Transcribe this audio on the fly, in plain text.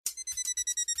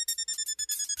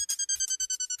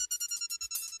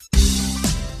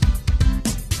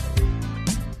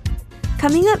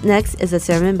Coming up next is a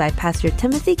sermon by Pastor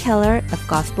Timothy Keller of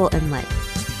Gospel and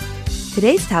Life.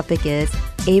 Today's topic is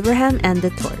Abraham and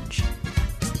the Torch.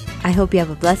 I hope you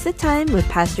have a blessed time with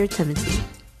Pastor Timothy.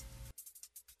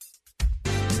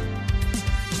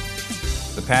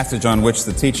 The passage on which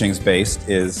the teaching is based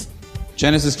is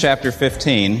Genesis chapter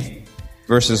 15,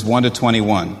 verses 1 to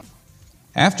 21.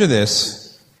 After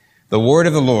this, the word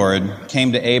of the Lord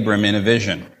came to Abram in a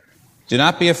vision. Do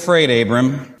not be afraid,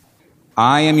 Abram.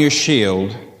 I am your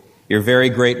shield, your very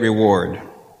great reward.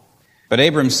 But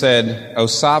Abram said, O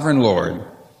sovereign Lord,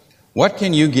 what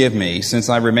can you give me, since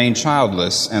I remain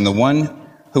childless, and the one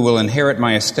who will inherit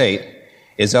my estate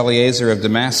is Eliezer of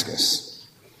Damascus?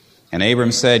 And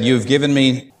Abram said, You have given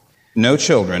me no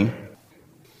children,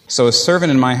 so a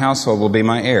servant in my household will be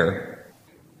my heir.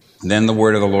 Then the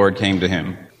word of the Lord came to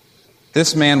him.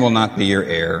 This man will not be your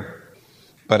heir,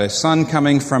 but a son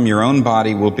coming from your own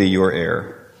body will be your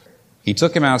heir. He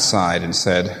took him outside and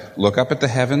said, Look up at the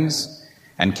heavens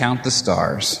and count the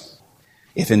stars,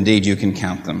 if indeed you can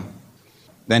count them.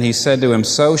 Then he said to him,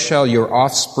 So shall your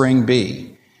offspring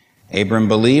be. Abram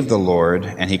believed the Lord,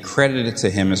 and he credited it to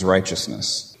him as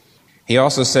righteousness. He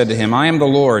also said to him, I am the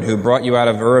Lord who brought you out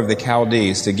of Ur of the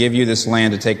Chaldees to give you this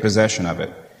land to take possession of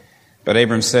it. But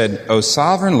Abram said, O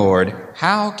sovereign Lord,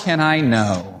 how can I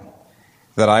know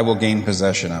that I will gain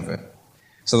possession of it?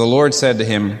 So the Lord said to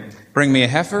him, Bring me a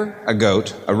heifer, a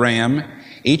goat, a ram,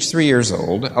 each 3 years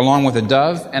old, along with a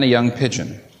dove and a young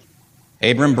pigeon.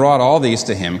 Abram brought all these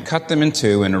to him, cut them in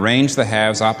two, and arranged the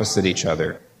halves opposite each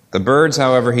other. The birds,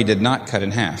 however, he did not cut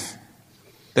in half.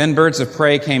 Then birds of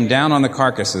prey came down on the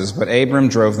carcasses, but Abram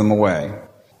drove them away.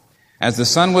 As the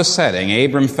sun was setting,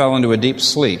 Abram fell into a deep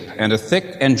sleep, and a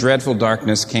thick and dreadful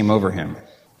darkness came over him.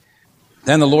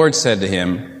 Then the Lord said to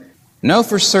him, Know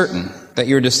for certain that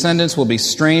your descendants will be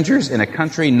strangers in a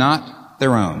country not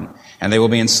their own, and they will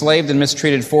be enslaved and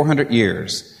mistreated 400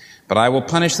 years. But I will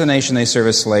punish the nation they serve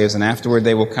as slaves, and afterward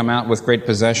they will come out with great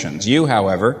possessions. You,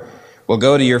 however, will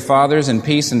go to your fathers in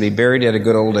peace and be buried at a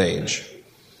good old age.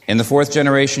 In the 4th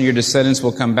generation your descendants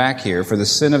will come back here, for the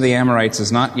sin of the Amorites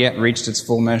has not yet reached its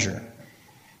full measure.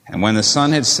 And when the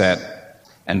sun had set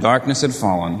and darkness had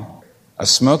fallen, a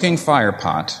smoking fire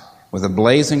pot with a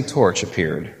blazing torch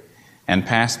appeared and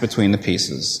passed between the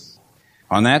pieces.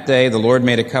 On that day the Lord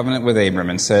made a covenant with Abram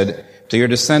and said, To your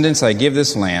descendants I give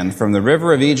this land, from the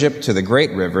river of Egypt to the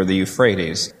great river, the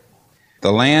Euphrates,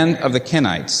 the land of the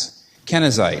Kenites,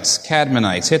 Kenizzites,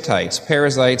 Cadmonites, Hittites,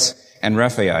 Perizzites, and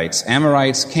Rephaites,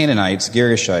 Amorites, Canaanites,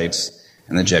 Girgashites,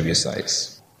 and the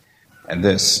Jebusites. And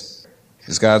this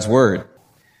is God's Word.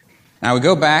 Now we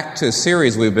go back to a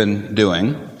series we've been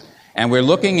doing, and we're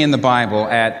looking in the Bible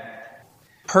at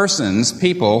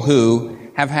people who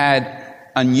have had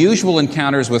unusual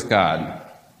encounters with God,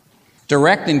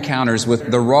 direct encounters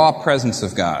with the raw presence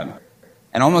of God,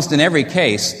 and almost in every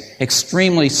case,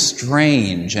 extremely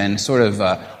strange and sort of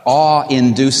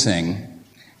awe-inducing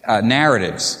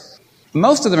narratives.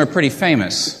 Most of them are pretty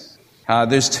famous.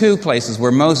 There's 2 places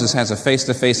where Moses has a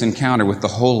face-to-face encounter with the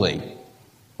holy,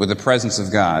 with the presence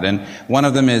of God, and one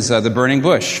of them is the burning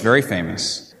bush, very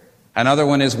famous. Another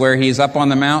one is where he's up on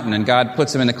the mountain and God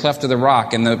puts him in the cleft of the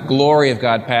rock and the glory of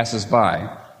God passes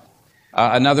by.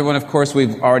 Another one, of course,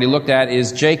 we've already looked at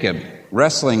is Jacob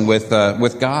wrestling with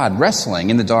God, wrestling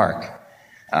in the dark.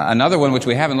 Another one, which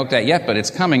we haven't looked at yet, but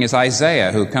it's coming, is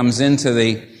Isaiah, who comes into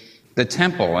the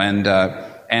temple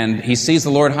and he sees the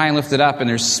Lord high and lifted up, and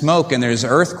there's smoke and there's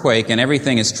earthquake and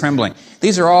everything is trembling.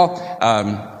 These are all,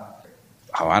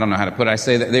 I don't know how to put it. I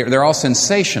say that they're all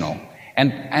sensational.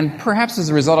 And perhaps as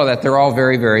a result of that, they're all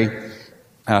very, very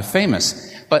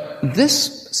famous. But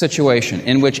this situation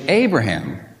in which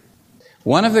Abraham,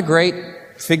 one of the great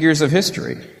figures of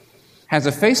history, has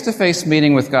a face-to-face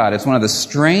meeting with God, it's one of the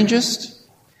strangest,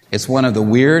 it's one of the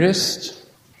weirdest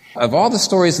of all the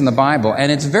stories in the Bible,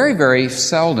 and it's very, very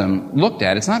seldom looked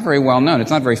at. It's not very well known.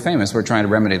 It's not very famous. We're trying to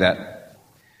remedy that.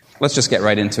 Let's just get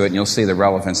right into it, and you'll see the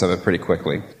relevance of it pretty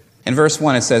quickly. In verse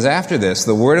 1, it says, After this,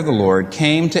 the word of the Lord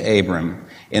came to Abram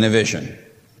in a vision.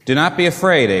 Do not be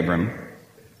afraid, Abram.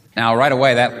 Now, right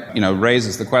away, that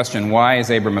raises the question, why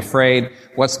is Abram afraid?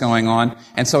 What's going on?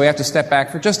 And so we have to step back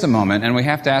for just a moment, and we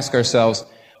have to ask ourselves,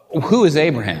 who is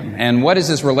Abraham? And what is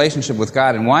his relationship with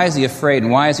God? And why is he afraid?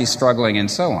 And why is he struggling?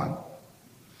 And so on.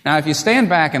 Now, if you stand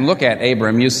back and look at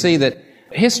Abram, you see that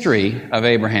history of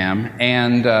Abraham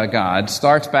and God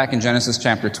starts back in Genesis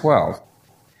chapter 12.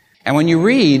 And when you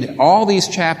read all these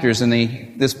chapters in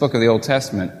this book of the Old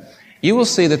Testament, you will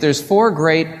see that there's 4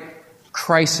 great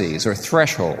crises or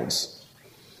thresholds,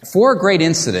 4 great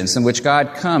incidents in which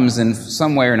God comes in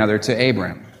some way or another to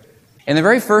Abram. In the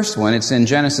very first one, it's in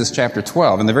Genesis chapter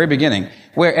 12, in the very beginning,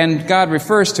 and God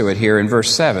refers to it here in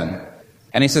verse 7.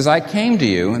 And he says, I came to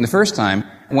you, in the first time,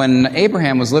 when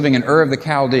Abraham was living in Ur of the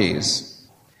Chaldees.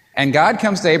 And God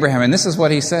comes to Abraham, and this is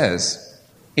what he says.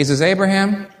 He says,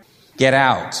 Abraham, get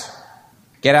out.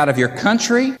 Get out of your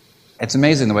country. It's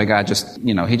amazing the way God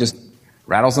he just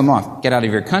rattles them off. Get out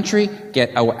of your country,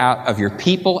 get out of your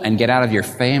people, and get out of your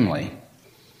family.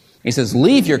 He says,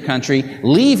 leave your country,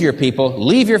 leave your people,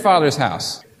 leave your father's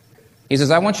house. He says,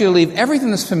 I want you to leave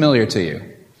everything that's familiar to you.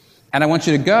 And I want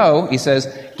you to go, he says,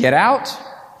 get out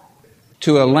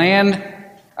to a land,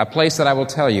 a place that I will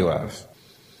tell you of.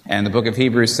 And the book of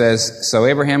Hebrews says, so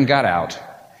Abraham got out,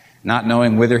 not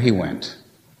knowing whither he went.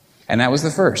 And that was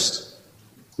the first.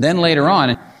 Then later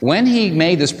on, when he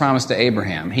made this promise to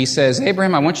Abraham, he says,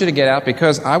 Abraham, I want you to get out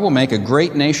because I will make a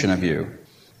great nation of you.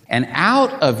 And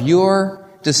out of your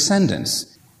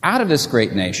descendants, out of this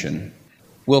great nation,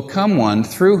 will come one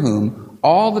through whom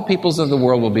all the peoples of the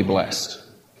world will be blessed.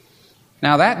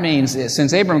 Now that means,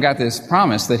 since Abraham got this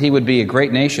promise that he would be a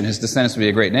great nation, his descendants would be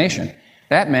a great nation,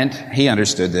 that meant, he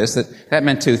understood this, that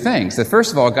meant two things. That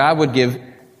first of all, God would give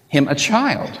him a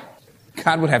child.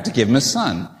 God would have to give him a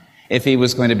son if he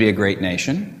was going to be a great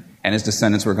nation, and his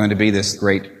descendants were going to be this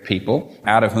great people,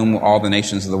 out of whom all the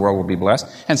nations of the world will be blessed.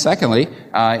 And secondly,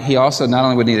 he also not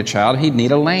only would need a child, he'd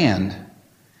need a land.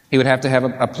 He would have to have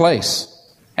a place.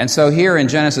 And so here in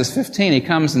Genesis 15, he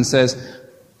comes and says,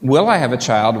 will I have a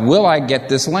child? Will I get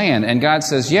this land? And God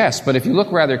says, yes, but if you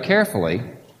look rather carefully,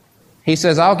 he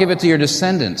says, I'll give it to your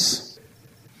descendants.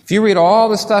 If you read all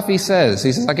the stuff he says,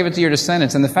 I'll give it to your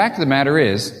descendants. And the fact of the matter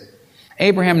is,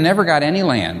 Abraham never got any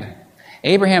land.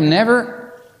 Abraham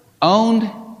never owned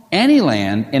any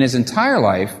land in his entire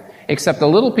life except a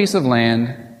little piece of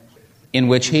land in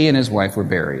which he and his wife were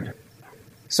buried.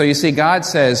 So you see, God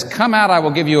says, come out, I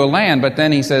will give you a land, but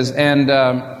then he says,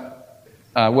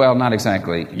 well, not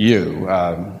exactly you,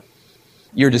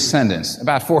 your descendants,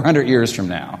 about 400 years from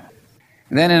now.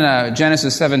 And then in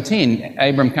Genesis 17,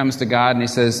 Abram comes to God and he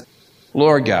says,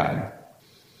 Lord God,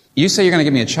 you say you're going to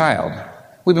give me a child.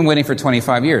 We've been waiting for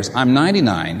 25 years. I'm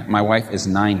 99, my wife is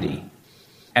 90.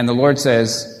 And the Lord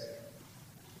says,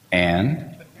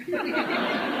 and?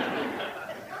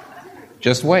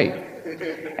 Just wait.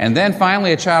 And then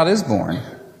finally a child is born,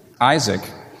 Isaac.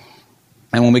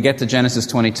 And when we get to Genesis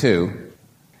 22,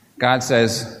 God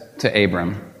says to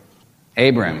Abram,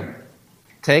 Abram,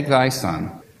 take thy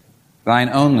son, thine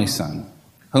only son,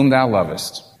 whom thou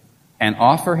lovest, and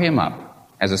offer him up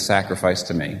as a sacrifice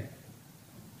to me.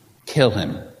 Kill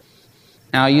him.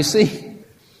 Now you see,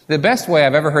 the best way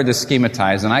I've ever heard this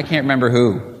schematized, and I can't remember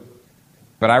who,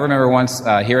 but I remember once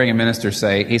hearing a minister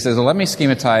say, he says, well, let me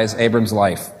schematize Abram's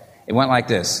life. It went like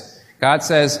this. God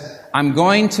says, I'm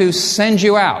going to send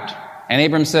you out. And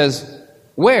Abram says,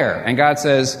 where? And God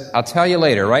says, I'll tell you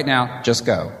later. Right now, just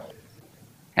go.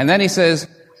 And then he says,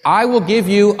 I will give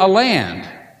you a land.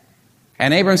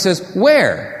 And Abram says,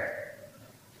 where?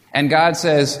 And God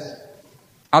says,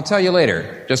 I'll tell you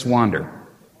later. Just wander.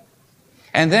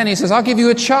 And then he says, I'll give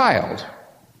you a child.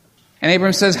 And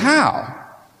Abram says, how?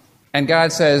 And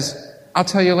God says, I'll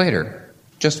tell you later.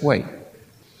 Just wait.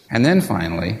 And then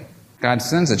finally, God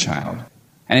sends a child.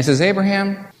 And he says,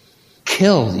 Abraham,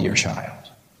 kill your child.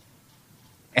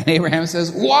 And Abraham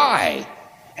says, why?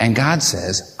 And God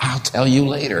says, I'll tell you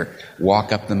later.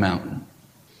 Walk up the mountain.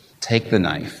 Take the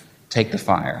knife. Take the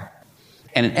fire.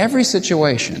 And in every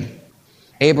situation,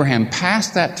 Abraham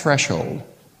passed that threshold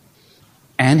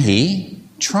and he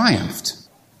triumphed.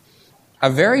 A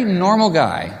very normal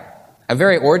guy, a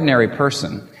very ordinary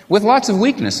person, with lots of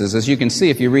weaknesses, as you can see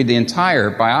if you read the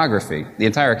entire biography, the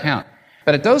entire account.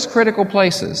 But at those critical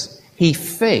places, he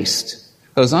faced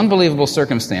those unbelievable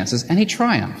circumstances and he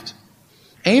triumphed.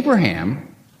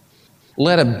 Abraham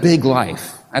led a big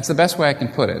life. That's the best way I can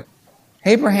put it.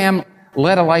 Abraham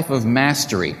led a life of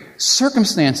mastery.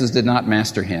 Circumstances did not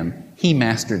master him. He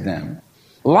mastered them.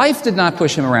 Life did not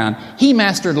push him around. He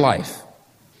mastered life.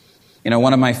 You know,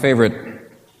 one of my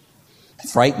favorite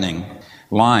frightening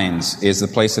lines is the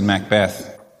place in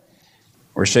Macbeth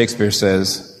where Shakespeare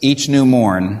says, each new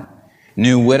morn,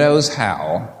 new widows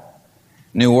howl,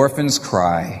 new orphans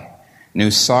cry,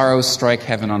 new sorrows strike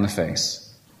heaven on the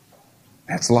face.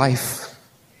 That's life.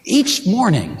 Each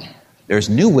morning, there's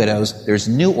new widows, there's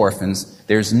new orphans,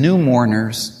 there's new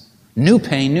mourners, new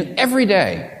pain, new every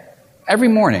day, every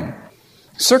morning.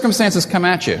 Circumstances come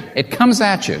at you. It comes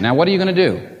at you. Now, what are you going to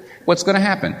do? What's going to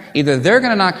happen? Either they're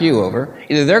going to knock you over,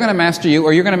 either they're going to master you,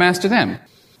 or you're going to master them.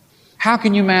 How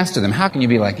can you master them? How can you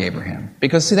be like Abraham?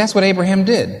 Because, see, that's what Abraham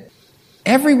did.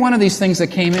 Every one of these things that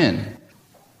came in,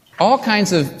 all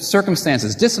kinds of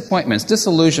circumstances, disappointments,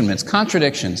 disillusionments,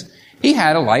 contradictions. He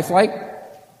had a life like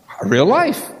a real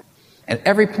life. At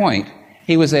every point,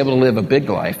 he was able to live a big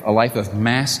life, a life of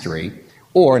mastery,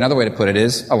 or another way to put it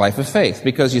is a life of faith.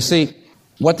 Because you see,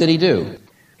 what did he do?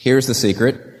 Here's the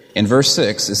secret. In verse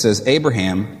 6, it says,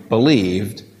 Abraham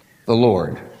believed the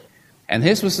Lord. And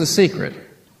this was the secret.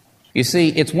 You see,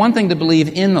 it's one thing to believe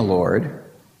in the Lord,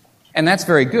 and that's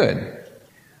very good.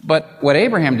 But what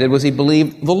Abraham did was he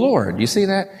believed the Lord. You see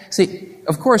that? See,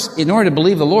 of course, in order to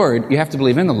believe the Lord, you have to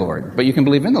believe in the Lord. But you can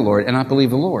believe in the Lord and not believe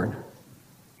the Lord.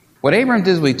 What Abraham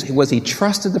did was he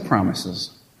trusted the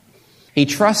promises. He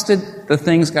trusted the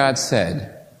things God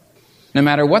said. No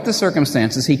matter what the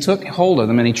circumstances, he took hold of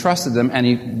them and he trusted them and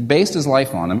he based his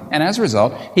life on them. And as a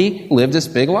result, he lived this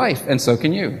big life. And so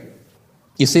can you.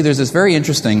 You see, there's this very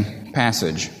interesting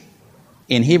passage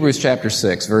in Hebrews chapter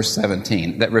 6, verse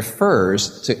 17, that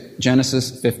refers to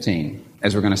Genesis 15,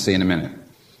 as we're going to see in a minute.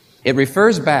 It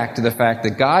refers back to the fact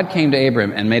that God came to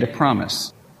Abraham and made a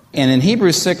promise. And in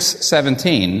Hebrews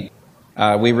 6:17,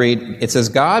 we read, it says,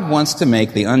 God wants to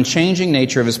make the unchanging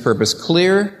nature of his purpose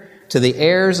clear to the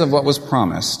heirs of what was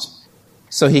promised.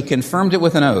 So he confirmed it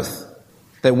with an oath,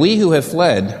 that we who have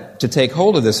fled to take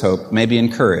hold of this hope may be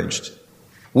encouraged.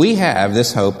 We have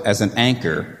this hope as an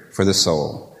anchor for the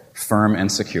soul, firm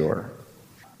and secure.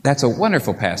 That's a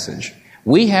wonderful passage.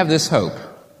 We have this hope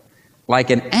like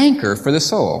an anchor for the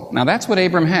soul. Now that's what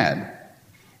Abram had.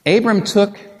 Abram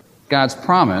took God's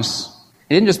promise.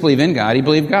 He didn't just believe in God, he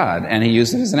believed God, and he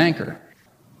used it as an anchor.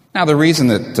 Now the reason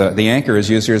that the anchor is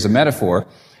used here as a metaphor,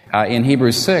 in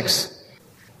Hebrews 6,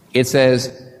 it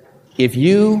says,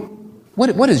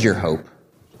 what is your hope?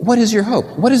 What is your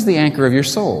hope? What is the anchor of your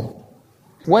soul?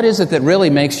 What is it that really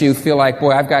makes you feel like,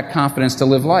 boy, I've got confidence to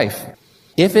live life?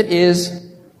 If it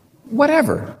is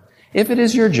whatever, if it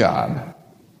is your job,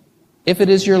 if it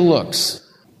is your looks,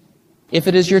 if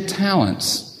it is your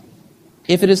talents,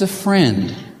 if it is a friend.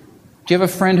 Do you have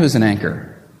a friend who's an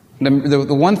anchor?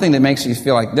 The one thing that makes you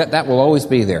feel like that will always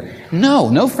be there.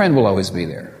 No friend will always be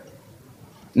there.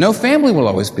 No family will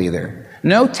always be there.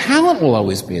 No talent will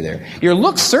always be there. Your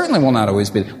looks certainly will not always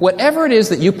be there. Whatever it is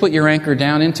that you put your anchor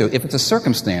down into, if it's a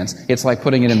circumstance, it's like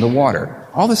putting it in the water.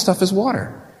 All this stuff is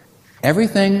water.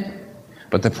 Everything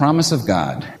but the promise of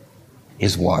God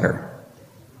is water.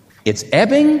 It's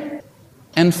ebbing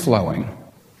and flowing.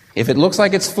 If it looks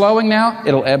like it's flowing now,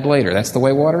 it'll ebb later. That's the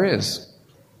way water is.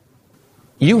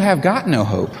 You have got no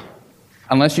hope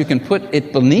unless you can put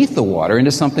it beneath the water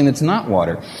into something that's not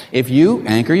water. If you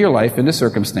anchor your life into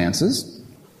circumstances,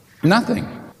 nothing.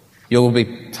 You'll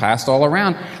be tossed all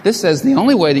around. This says the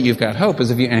only way that you've got hope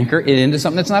is if you anchor it into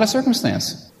something that's not a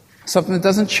circumstance. Something that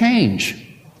doesn't change.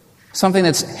 Something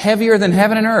that's heavier than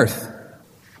heaven and earth.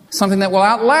 Something that will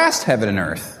outlast heaven and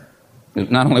earth.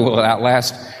 Not only will it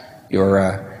outlast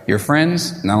your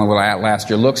friends, not only will it outlast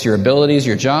your looks, your abilities,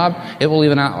 your job, it will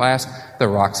even outlast the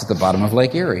rocks at the bottom of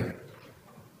Lake Erie.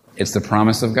 It's the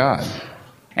promise of God.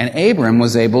 And Abram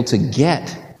was able to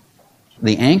get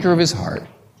the anchor of his heart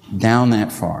down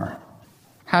that far.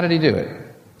 How did he do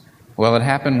it? Well, it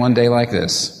happened one day like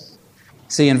this.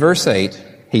 See, in verse 8,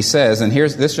 he says, and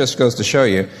this just goes to show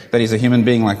you that he's a human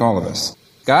being like all of us.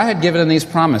 God had given him these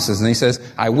promises, and he says,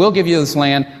 I will give you this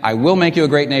land, I will make you a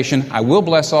great nation, I will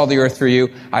bless all the earth through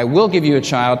you, I will give you a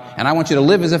child, and I want you to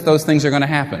live as if those things are going to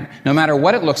happen. No matter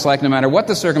what it looks like, no matter what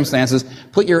the circumstances,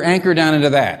 put your anchor down into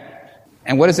that.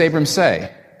 And what does Abram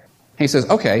say? He says,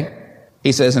 okay.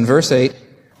 He says in verse 8,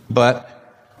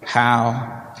 but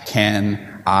how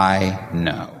can I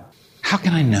know? How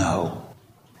can I know?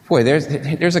 Boy,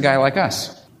 there's a guy like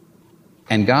us.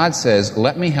 And God says,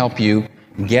 let me help you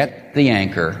get the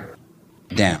anchor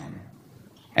down.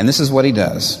 And this is what he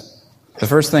does. The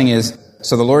first thing is,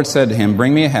 so the Lord said to him,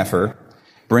 bring me a heifer,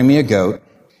 bring me a goat,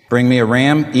 bring me a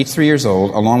ram, each 3 years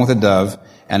old, along with a dove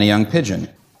and a young pigeon.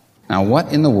 Now,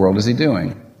 what in the world is he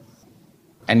doing?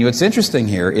 And what's interesting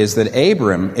here is that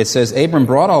it says Abram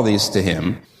brought all these to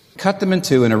him, cut them in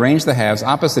two, and arranged the halves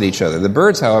opposite each other. The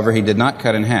birds, however, he did not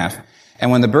cut in half. And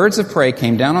when the birds of prey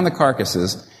came down on the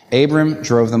carcasses, Abram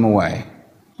drove them away.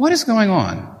 What is going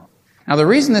on? Now, the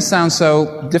reason this sounds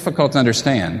so difficult to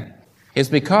understand is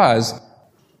because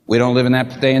we don't live in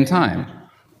that day and time.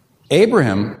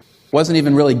 Abraham wasn't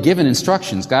even really given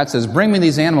instructions. God says, bring me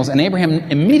these animals, and Abraham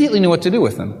immediately knew what to do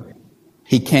with them.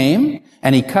 He came,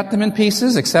 and he cut them in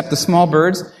pieces, except the small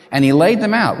birds, and he laid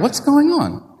them out. What's going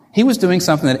on? He was doing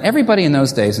something that everybody in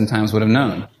those days and times would have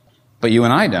known. But you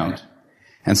and I don't.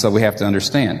 And so we have to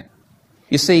understand.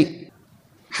 You see,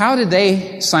 how did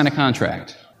they sign a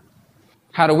contract?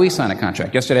 How do we sign a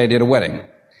contract? Yesterday I did a wedding.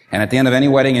 And at the end of any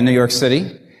wedding in New York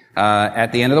City,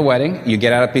 At the end of the wedding, you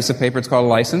get out a piece of paper, it's called a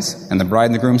license, and the bride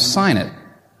and the groom sign it.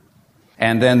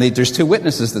 And then there's two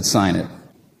witnesses that sign it.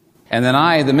 And then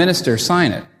I, the minister,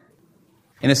 sign it.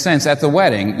 In a sense, at the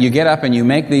wedding, you get up and you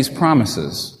make these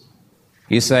promises.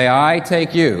 You say, I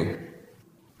take you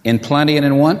in plenty and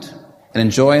in want, and in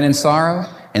joy and in sorrow,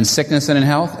 in sickness and in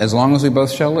health, as long as we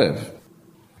both shall live.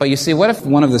 But you see, what if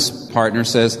one of the partners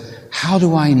says, how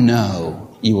do I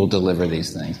know you will deliver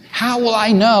these things? How will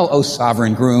I know, O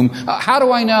sovereign groom? How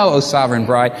do I know, O sovereign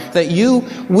bride, that you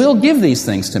will give these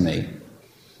things to me?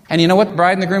 And you know what the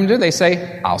bride and the groom do? They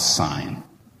say, I'll sign.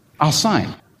 I'll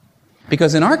sign.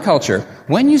 Because in our culture,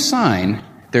 when you sign,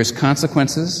 there's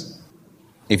consequences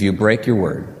if you break your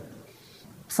word.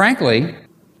 Frankly,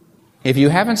 if you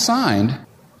haven't signed,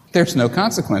 there's no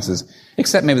consequences,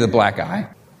 except maybe the black eye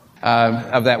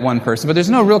of that one person. But there's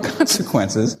no real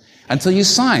consequences until you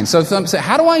sign. So if some say,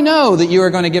 how do I know that you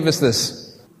are going to give us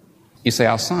this? You say,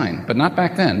 I'll sign. But not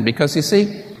back then. Because you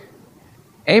see,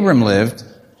 Abram lived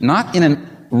not in a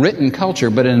written culture,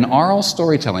 but in an oral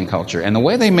storytelling culture. And the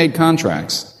way they made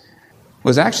contracts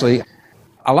was actually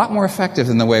a lot more effective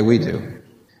than the way we do.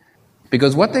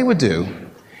 Because what they would do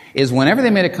is whenever they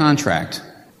made a contract,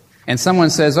 and someone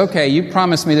says, okay, you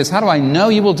promised me this, how do I know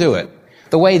you will do it?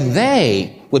 The way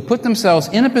they would put themselves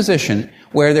in a position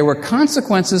where there were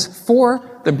consequences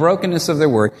for the brokenness of their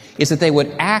word is that they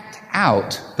would act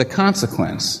out the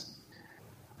consequence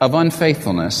of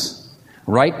unfaithfulness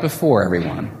right before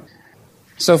everyone.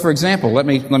 So, for example, let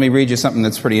me read you something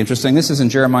that's pretty interesting. This is in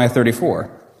Jeremiah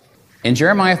 34. In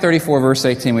Jeremiah 34, verse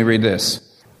 18, we read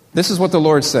this. This is what the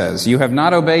Lord says, you have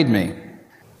not obeyed me.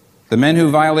 The men who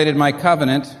violated my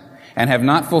covenant and have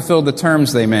not fulfilled the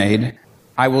terms they made,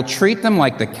 I will treat them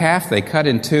like the calf they cut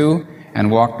in two and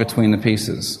walked between the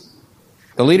pieces.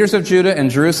 The leaders of Judah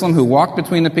and Jerusalem who walked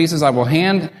between the pieces, I will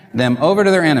hand them over to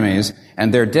their enemies,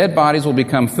 and their dead bodies will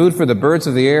become food for the birds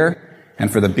of the air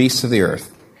and for the beasts of the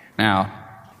earth. Now,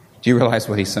 do you realize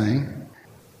what he's saying?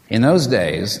 In those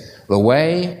days, the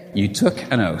way you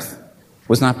took an oath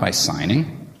was not by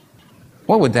signing.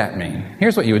 What would that mean?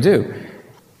 Here's what you would do,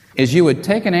 is you would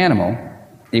take an animal,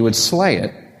 you would slay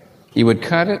it, you would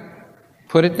cut it,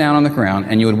 put it down on the ground,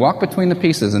 and you would walk between the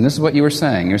pieces, and this is what you were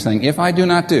saying. You're saying, if I do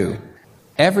not do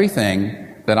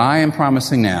everything that I am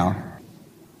promising now,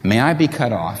 may I be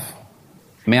cut off,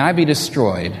 may I be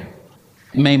destroyed,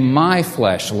 may my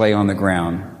flesh lay on the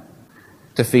ground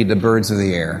to feed the birds of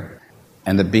the air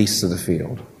and the beasts of the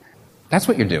field. That's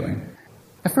what you're doing.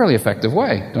 A fairly effective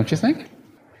way, don't you think?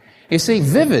 You see,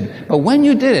 vivid, but when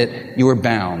you did it, you were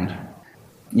bound.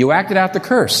 You acted out the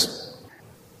curse.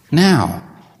 Now,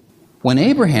 when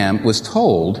Abraham was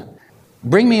told,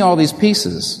 bring me all these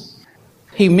pieces,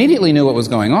 he immediately knew what was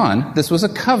going on. This was a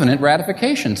covenant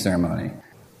ratification ceremony.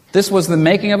 This was the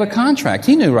making of a contract.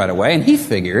 He knew right away, and he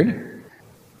figured,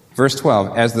 verse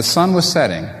 12, as the sun was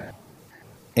setting,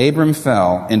 Abram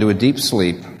fell into a deep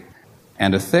sleep,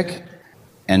 and a thick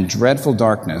and dreadful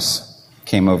darkness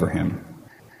came over him.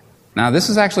 Now, this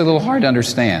is actually a little hard to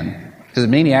understand. Does it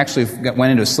mean he actually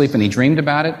went into sleep and he dreamed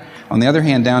about it? On the other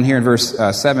hand, down here in verse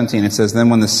 17, it says, then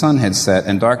when the sun had set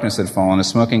and darkness had fallen, a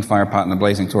smoking fire pot and a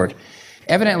blazing torch.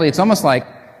 Evidently, it's almost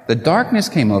like the darkness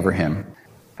came over him,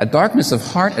 a darkness of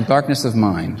heart, a darkness of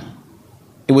mind.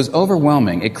 It was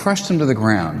overwhelming. It crushed him to the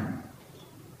ground.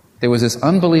 There was this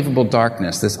unbelievable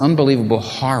darkness, this unbelievable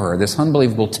horror, this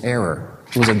unbelievable terror.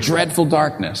 It was a dreadful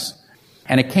darkness.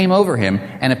 And it came over him,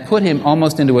 and it put him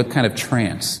almost into a kind of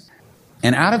trance.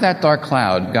 And out of that dark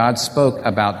cloud, God spoke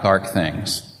about dark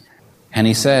things. And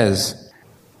he says,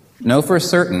 know for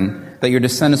certain that your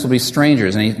descendants will be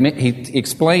strangers. And he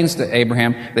explains to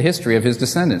Abraham the history of his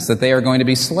descendants, that they are going to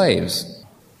be slaves.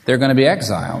 They're going to be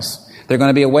exiles. They're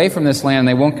going to be away from this land, and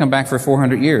they won't come back for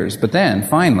 400 years. But then,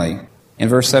 finally, in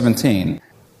verse 17,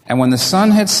 and when the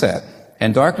sun had set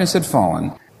and darkness had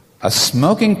fallen, a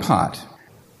smoking pot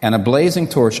and a blazing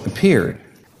torch appeared.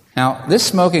 Now, this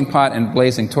smoking pot and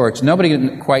blazing torch,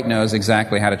 nobody quite knows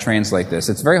exactly how to translate this.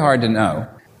 It's very hard to know.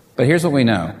 But here's what we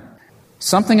know.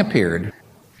 Something appeared,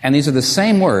 and these are the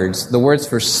same words, the words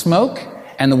for smoke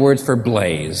and the words for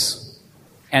blaze.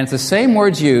 And it's the same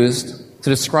words used to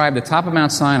describe the top of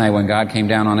Mount Sinai when God came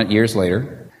down on it years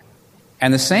later.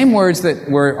 And the same words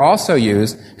that were also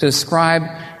used to describe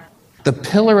the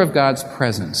pillar of God's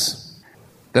presence.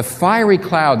 The fiery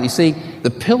cloud, you see, the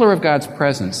pillar of God's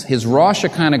presence, his raw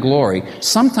Shekinah glory,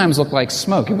 sometimes looked like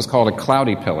smoke. It was called a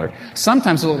cloudy pillar.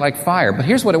 Sometimes it looked like fire. But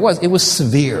here's what it was. It was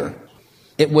severe.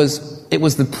 It was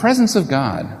the presence of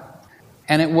God.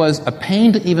 And it was a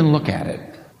pain to even look at it.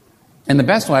 And the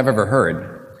best way I've ever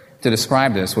heard to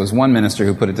describe this was one minister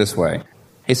who put it this way.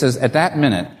 He says, at that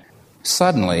minute,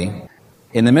 Suddenly,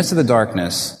 in the midst of the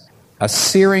darkness, a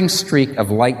searing streak of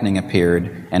lightning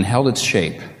appeared and held its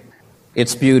shape. It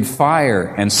spewed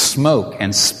fire and smoke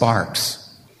and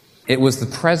sparks. It was the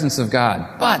presence of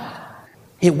God. But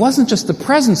it wasn't just the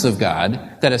presence of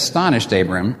God that astonished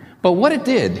Abram, but what it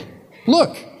did.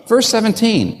 Look, verse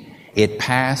 17. It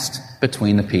passed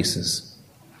between the pieces.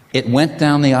 It went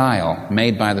down the aisle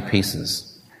made by the pieces.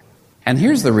 And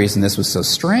here's the reason this was so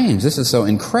strange. This is so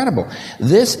incredible.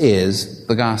 This is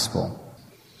the gospel.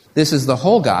 This is the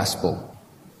whole gospel.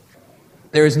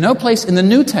 There is no place in the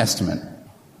New Testament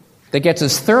that gets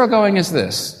as thoroughgoing as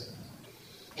this.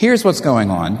 Here's what's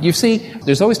going on. You see,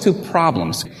 there's always two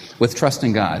problems with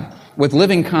trusting God, with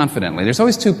living confidently. There's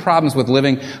always two problems with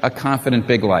living a confident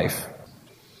big life.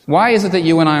 Why is it that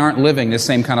you and I aren't living this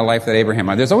same kind of life that Abraham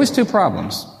had? There's always two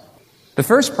problems. The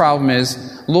first problem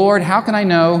is, Lord, how can I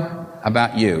know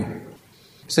about you?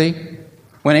 See,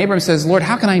 when Abram says, Lord,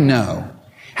 how can I know?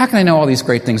 How can I know all these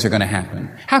great things are going to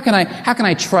happen? How can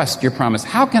I trust your promise?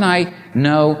 How can I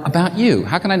know about you?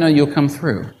 How can I know you'll come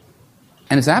through?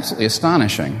 And it's absolutely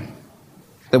astonishing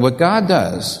that what God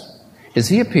does is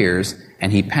he appears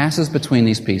and he passes between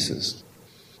these pieces.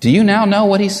 Do you now know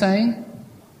what he's saying?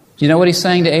 Do you know what he's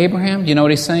saying to Abraham? Do you know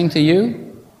what he's saying to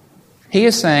you? He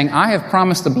is saying, I have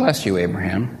promised to bless you,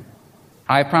 Abraham.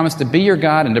 I have promised to be your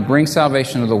God and to bring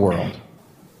salvation to the world.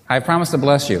 I have promised to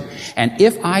bless you. And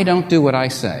if I don't do what I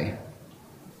say,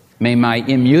 may my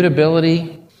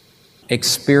immutability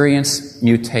experience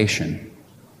mutation.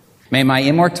 May my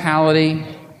immortality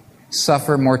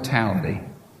suffer mortality.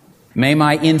 May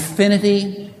my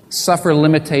infinity suffer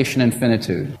limitation and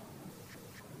finitude.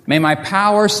 May my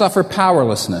power suffer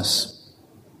powerlessness.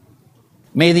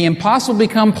 May the impossible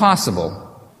become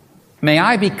possible. May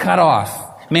I be cut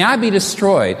off. May I be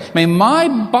destroyed. May my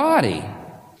body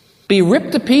be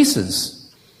ripped to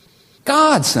pieces.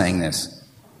 God's saying this.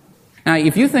 Now,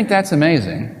 if you think that's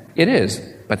amazing, it is,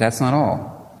 but that's not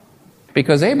all.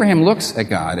 Because Abraham looks at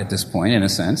God at this point, in a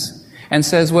sense, and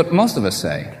says what most of us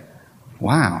say.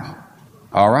 Wow,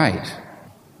 all right.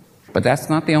 But that's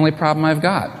not the only problem I've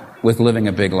got with living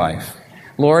a big life.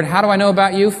 Lord, how do I know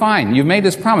about you? Fine. You've made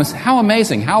this promise. How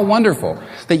amazing, how wonderful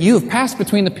that you have passed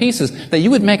between the pieces, that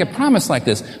you would make a promise like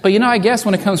this. But I guess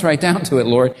when it comes right down to it,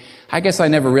 Lord, I guess I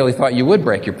never really thought you would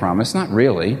break your promise. Not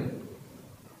really.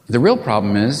 The real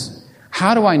problem is,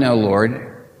 how do I know,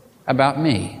 Lord, about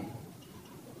me?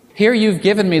 Here you've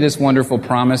given me this wonderful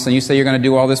promise, and you say you're going to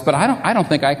do all this, but I don't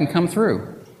think I can come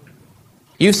through.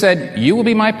 You said, you will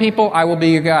be my people, I will be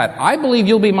your God. I believe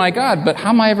you'll be my God, but how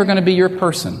am I ever going to be your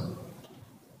person?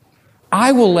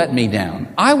 I will let me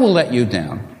down. I will let you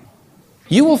down.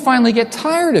 You will finally get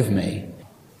tired of me.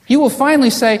 You will finally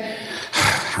say,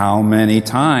 how many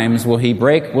times will she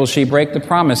break the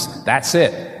promise? That's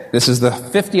it. This is the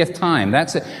 50th time.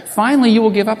 That's it. Finally, you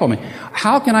will give up on me.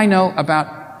 How can I know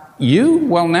about you?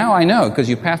 Well, now I know because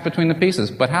you passed between the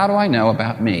pieces. But how do I know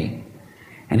about me?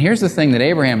 And here's the thing that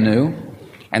Abraham knew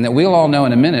and that we'll all know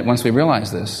in a minute once we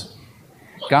realize this.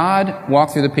 God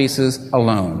walked through the pieces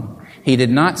alone. He did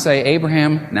not say,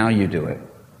 Abraham, now you do it.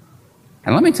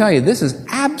 And let me tell you, this is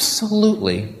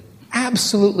absolutely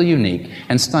unique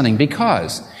and stunning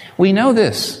because we know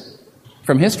this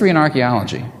from history and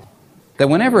archaeology, that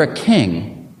whenever a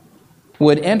king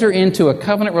would enter into a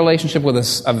covenant relationship with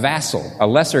a vassal, a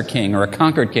lesser king or a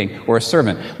conquered king or a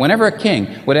servant, whenever a king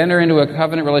would enter into a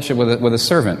covenant relationship with a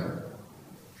servant,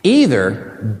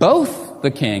 either both the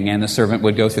king and the servant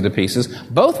would go through the pieces,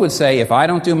 both would say, if I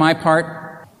don't do my part,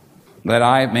 may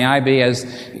I be as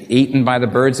eaten by the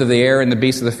birds of the air and the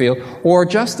beasts of the field, or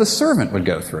just the servant would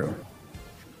go through.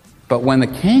 But when the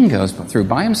king goes through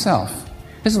by himself,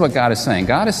 this is what God is saying.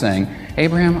 God is saying,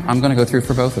 Abraham, I'm going to go through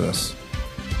for both of us.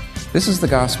 This is the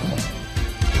gospel.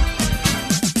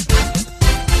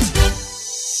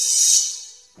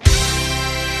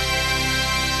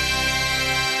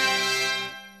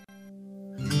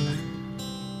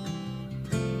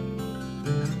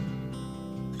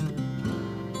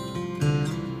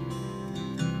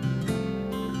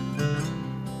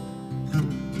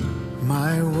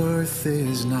 My worth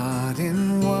is not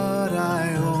in what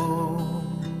I own,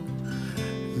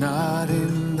 not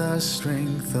in the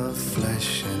strength of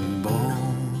flesh and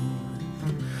bone,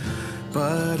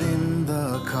 but in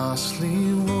the costly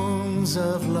wounds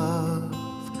of love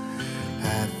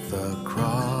at the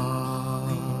cross.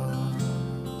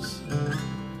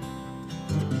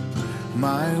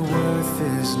 My worth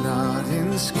is not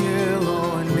in skill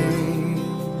or name,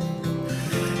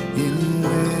 in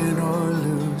win or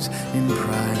lose, in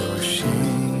pride or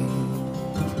shame,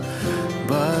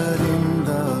 but in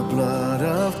the blood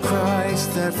of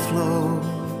Christ that flowed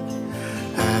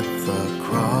at the the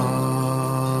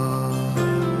cross.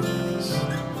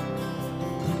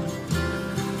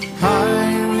 I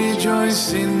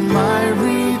rejoice in my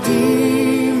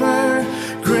Redeemer,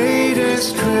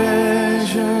 greatest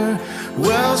treasure,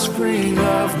 wellspring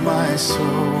of my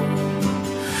soul.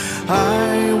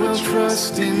 I will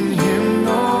trust in him,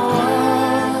 no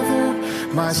other.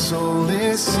 My soul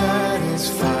is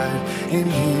satisfied in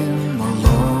him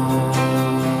alone.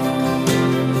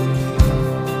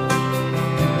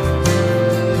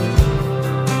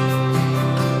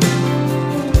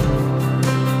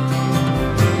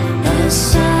 As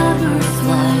summer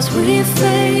flies, we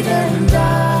fade and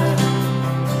die.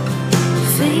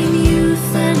 Fame,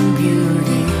 youth, and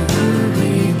beauty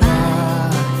hurry by.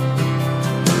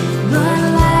 But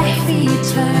life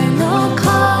eternal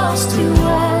calls to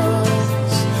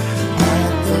us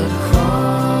at the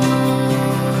cross.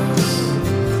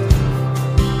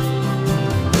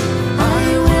 I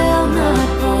will not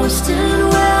boast in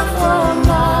wealth or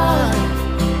might,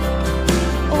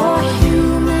 or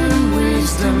human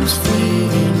wisdom's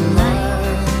fleeting light,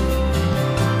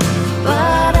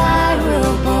 but I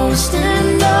will boast in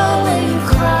knowing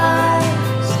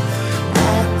Christ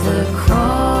at the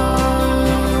cross.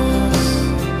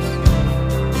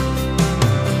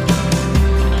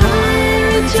 I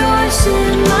rejoice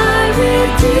in my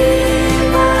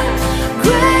Redeemer,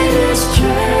 greatest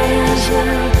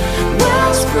treasure,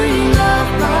 wellspring of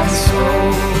my soul.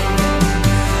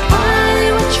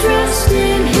 I will trust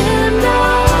in him, no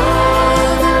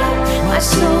other. My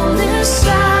soul is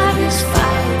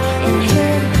satisfied in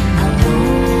him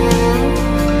alone.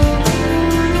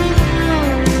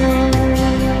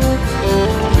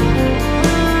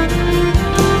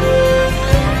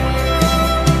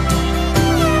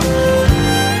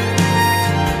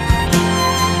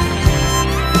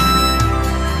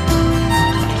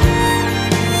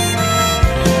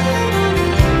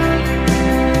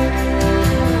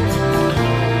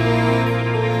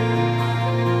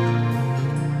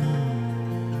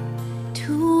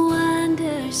 Two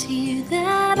wonders here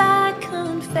that I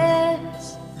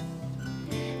confess,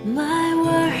 my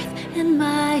worth and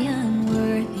my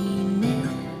unworthiness,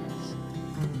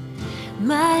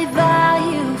 my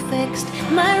value fixed,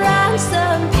 my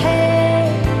ransom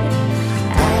paid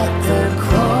at the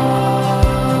cross.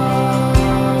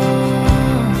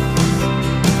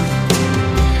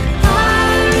 I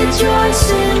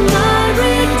rejoice in my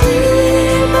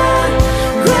Redeemer,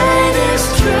 greatest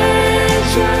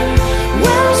treasure,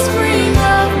 wellspring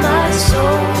of my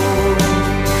soul.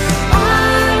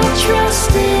 I will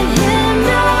trust in him,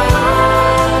 no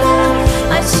other.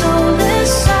 My soul is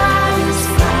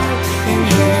satisfied in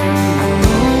him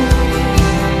alone.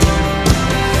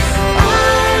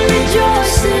 I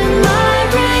rejoice in my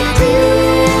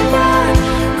Redeemer,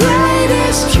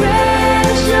 greatest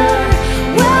treasure,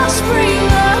 wellspring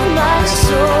of my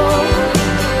soul.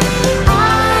 I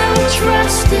will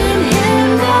trust in him,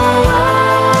 no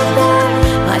other.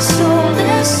 My soul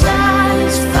is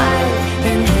satisfied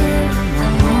in him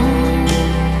alone.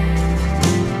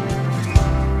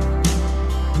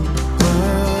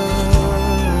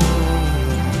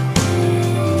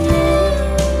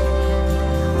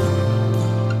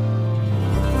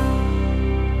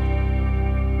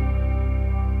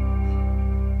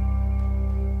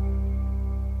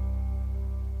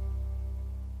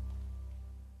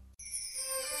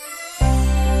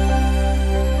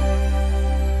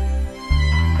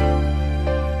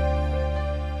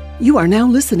 You are now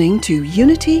listening to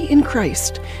Unity in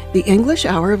Christ, the English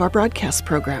hour of our broadcast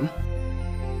program.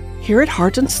 Here at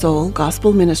Heart and Soul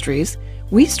Gospel Ministries,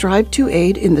 we strive to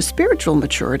aid in the spiritual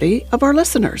maturity of our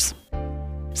listeners.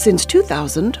 Since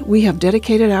 2000, we have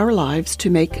dedicated our lives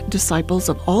to make disciples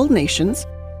of all nations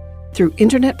through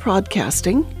internet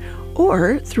broadcasting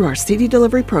or through our CD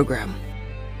delivery program.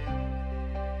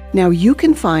 Now you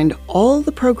can find all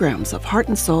the programs of Heart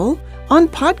and Soul on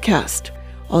podcast.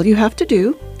 All you have to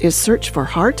do is search for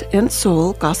Heart and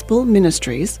Soul Gospel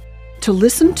Ministries to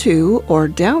listen to or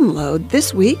download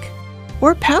this week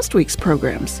or past week's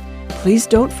programs. Please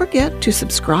don't forget to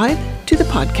subscribe to the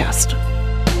podcast.